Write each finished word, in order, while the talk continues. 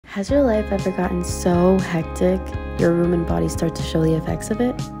Has your life ever gotten so hectic your room and body start to show the effects of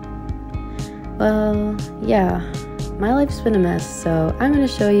it? Well, yeah, my life's been a mess, so I'm going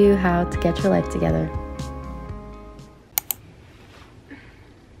to show you how to get your life together.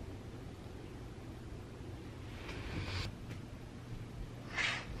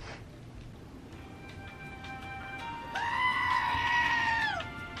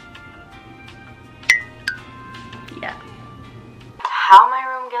 Yeah. How my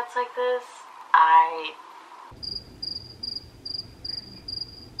room gets like this,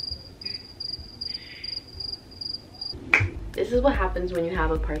 This is what happens when you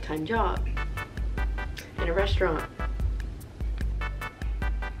have a part-time job in a restaurant.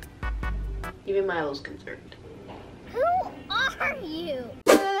 Even Milo's concerned. Who are you?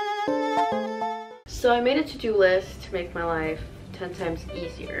 So I made a to-do list to make my life 10 times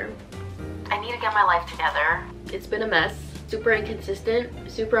easier. I need to get my life together. It's been a mess, super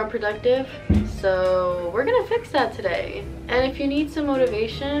inconsistent, super unproductive. So we're gonna fix that today. And if you need some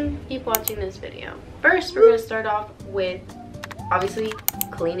motivation, keep watching this video. First, we're gonna start off with obviously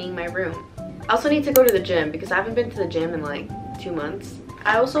cleaning my room. I also need to go to the gym because I haven't been to the gym in like 2 months.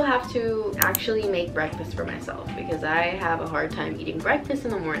 I also have to actually make breakfast for myself because I have a hard time eating breakfast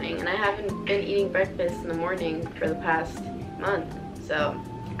in the morning, and I haven't been eating breakfast in the morning for the past month. So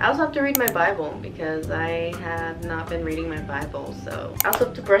I also have to read my Bible because I have not been reading my Bible. So I also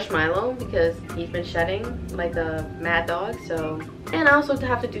have to brush Milo because he's been shedding like a mad dog. And I also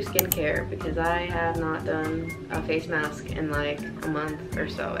have to do skincare because I have not done a face mask in like a month or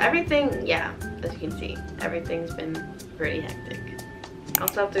so. Everything, yeah, as you can see, everything's been pretty hectic. I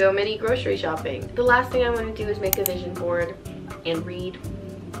also have to go mini grocery shopping. The last thing I want to do is make a vision board and read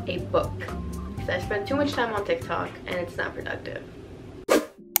a book because I spend too much time on TikTok and it's not productive.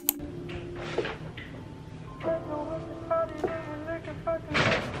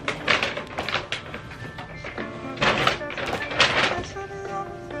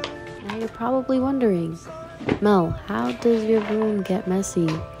 Now you're probably wondering, Mel, how does your room get messy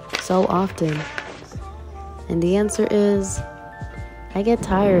so often? And the answer is, I get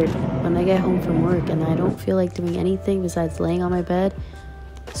tired when I get home from work and I don't feel like doing anything besides laying on my bed,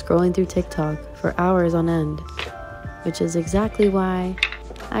 scrolling through TikTok for hours on end, which is exactly why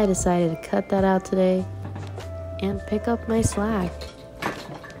I decided to cut that out today and pick up my slack.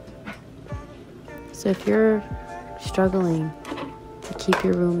 So if you're struggling to keep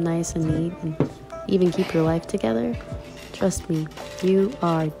your room nice and neat and even keep your life together, trust me, you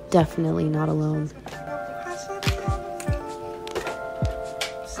are definitely not alone.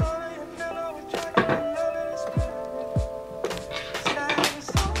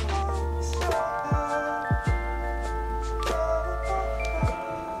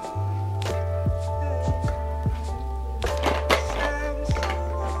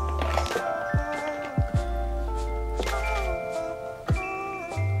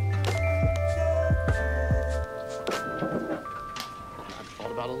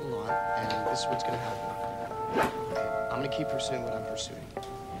 About it a lot, and this is what's going to happen. I'm going to keep pursuing what I'm pursuing,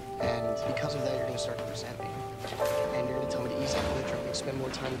 and because of that, you're going to start to resent me, and you're going to tell me to ease up on the drink and spend more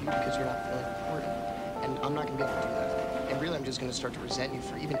time with you because you're not feeling important, and I'm not going to be able to do that. And really, I'm just going to start to resent you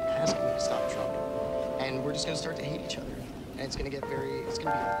for even asking me to stop drumming, and we're just going to start to hate each other, and it's going to be ugly.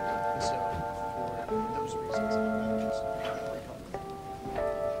 And so, for those reasons, I'm just break up.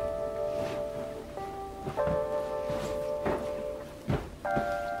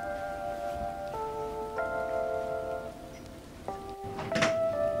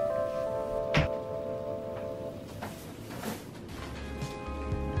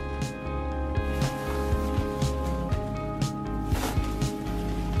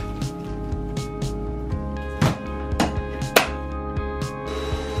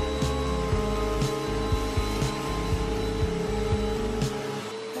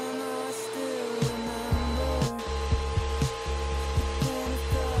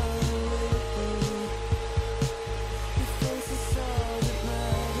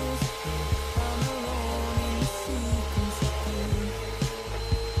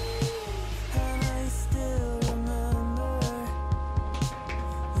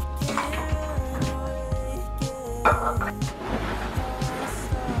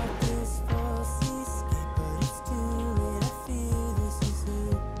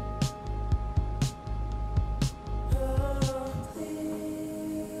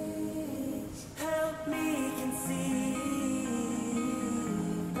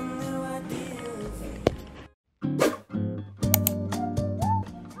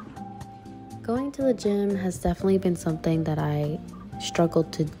 Going to the gym has definitely been something that I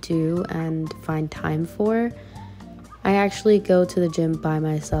struggled to do and find time for. I actually go to the gym by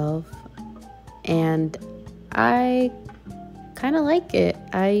myself, and I kind of like it.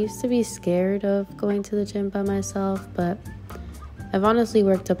 I used to be scared of going to the gym by myself, but I've honestly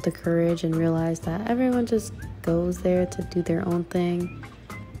worked up the courage and realized that everyone just goes there to do their own thing,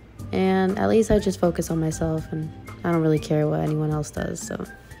 and at least I just focus on myself, and I don't really care what anyone else does. So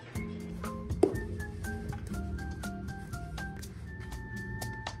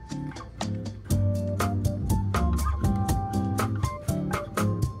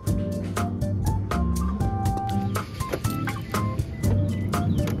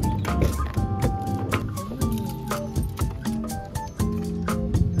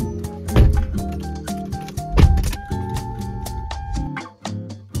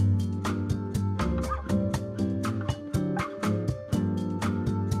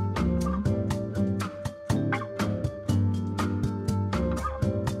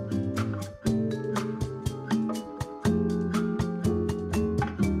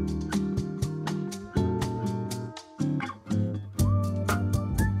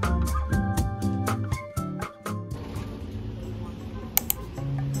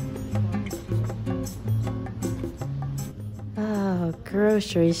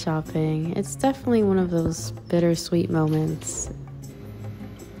grocery shopping. It's definitely one of those bittersweet moments.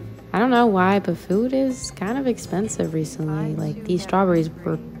 I don't know why, but food is kind of expensive recently. Like, these strawberries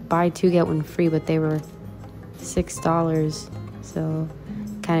were buy two get one free, but they were $6, so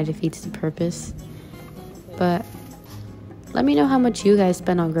kind of defeats the purpose. But let me know how much you guys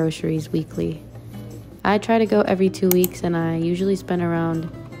spend on groceries weekly. I try to go every 2 weeks, and I usually spend around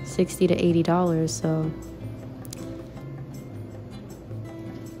 $60 to $80, so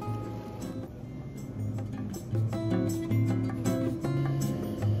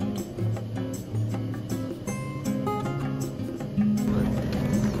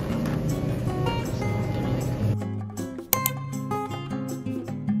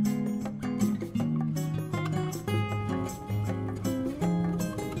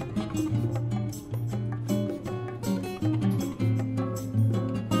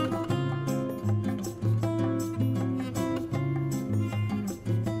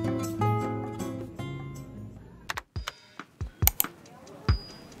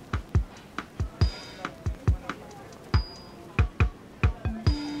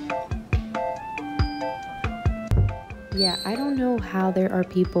yeah, I don't know how there are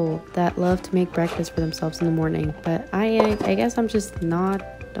people that love to make breakfast for themselves in the morning, but I guess I'm just not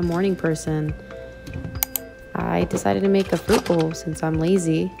a morning person. I decided to make a fruit bowl since I'm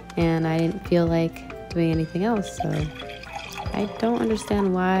lazy and I didn't feel like doing anything else, so I don't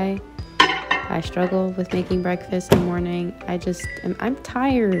understand why I struggle with making breakfast in the morning. I'm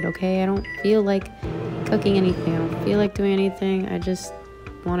tired, okay? I don't feel like cooking anything. I don't feel like doing anything. I just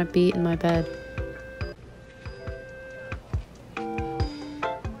want to be in my bed.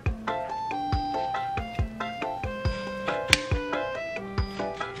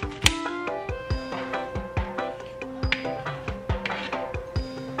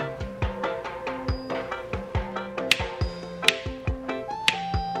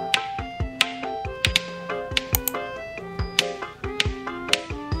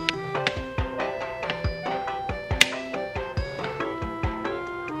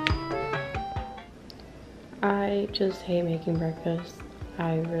 I just hate making breakfast.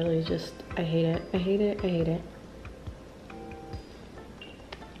 I hate it. I hate it. I hate it.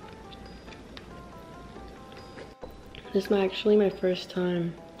 This is actually my first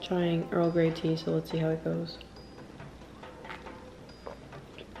time trying Earl Grey tea, so let's see how it goes.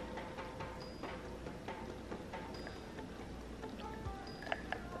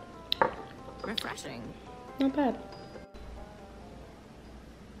 Refreshing. Not bad.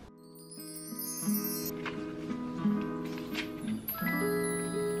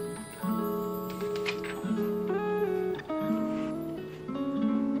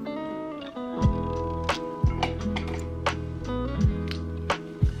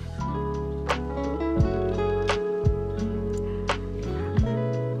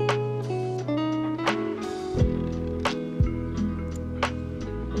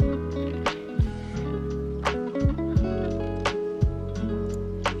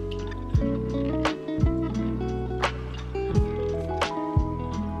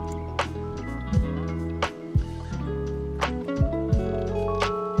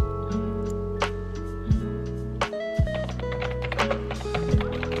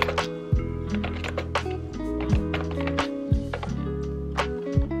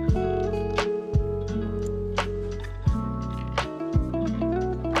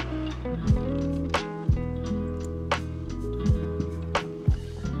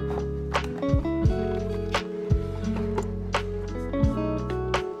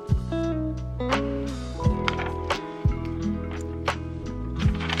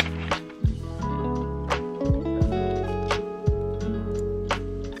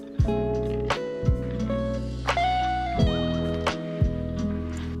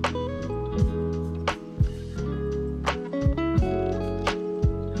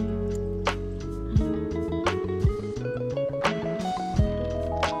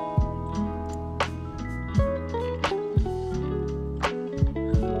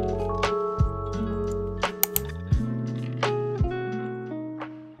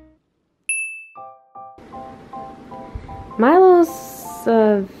 Milo's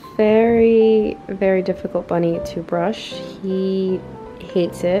a very, very difficult bunny to brush. He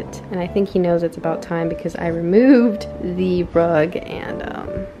hates it, and I think he knows it's about time because I removed the rug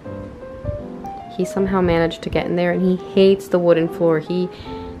and he somehow managed to get in there, and he hates the wooden floor. He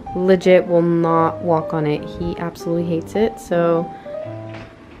legit will not walk on it. He absolutely hates it. So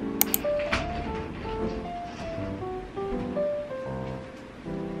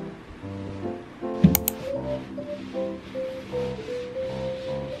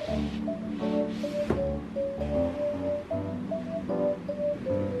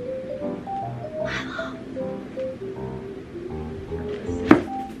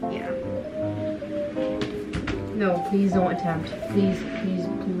no, please don't attempt. Please, please,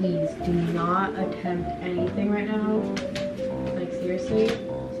 please do not attempt anything right now. Like, seriously?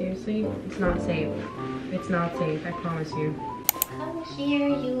 Seriously? It's not safe. It's not safe, I promise you. Come here,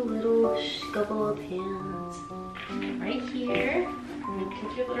 you little scubble of hands. Right here. I'm gonna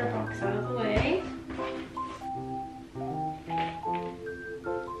get your litter box out of the way. I'm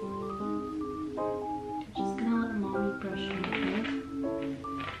just gonna let mommy brush him, okay?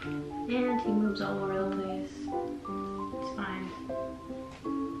 And he moves all over the place. It's fine.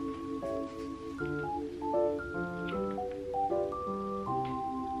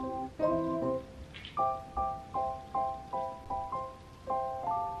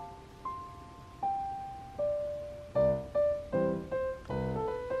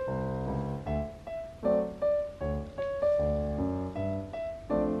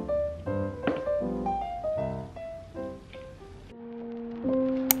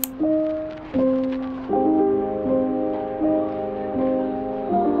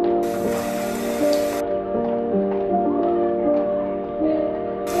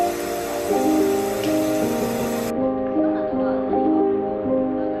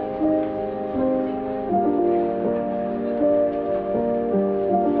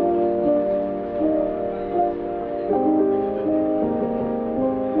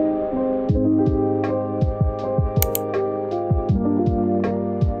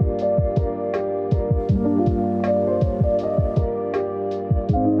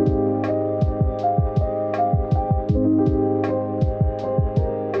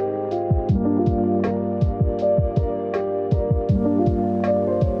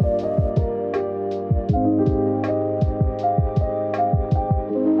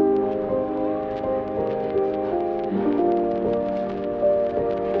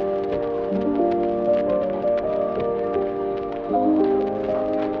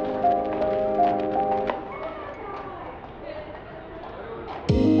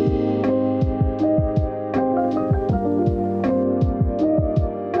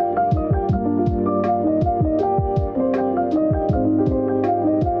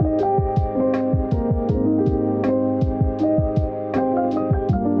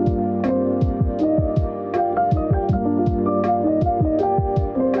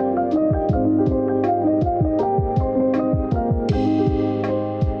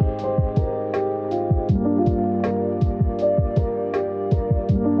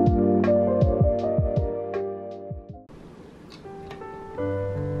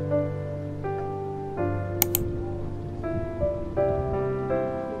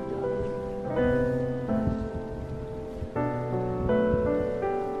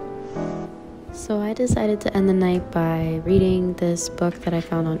 So I decided to end the night by reading this book that I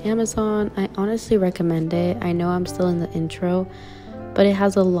found on Amazon. I honestly recommend it. I know I'm still in the intro, but it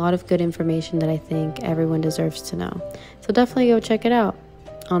has a lot of good information that I think everyone deserves to know. So definitely go check it out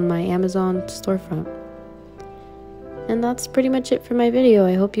on my Amazon storefront. And that's pretty much it for my video.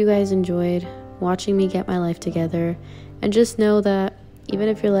 I hope you guys enjoyed watching me get my life together. And just know that even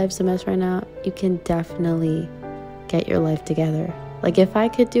if your life's a mess right now, you can definitely get your life together. Like, if I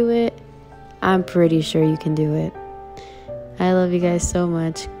could do it, I'm pretty sure you can do it. I love you guys so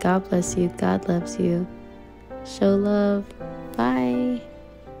much. God bless you. God loves you. Show love. Bye.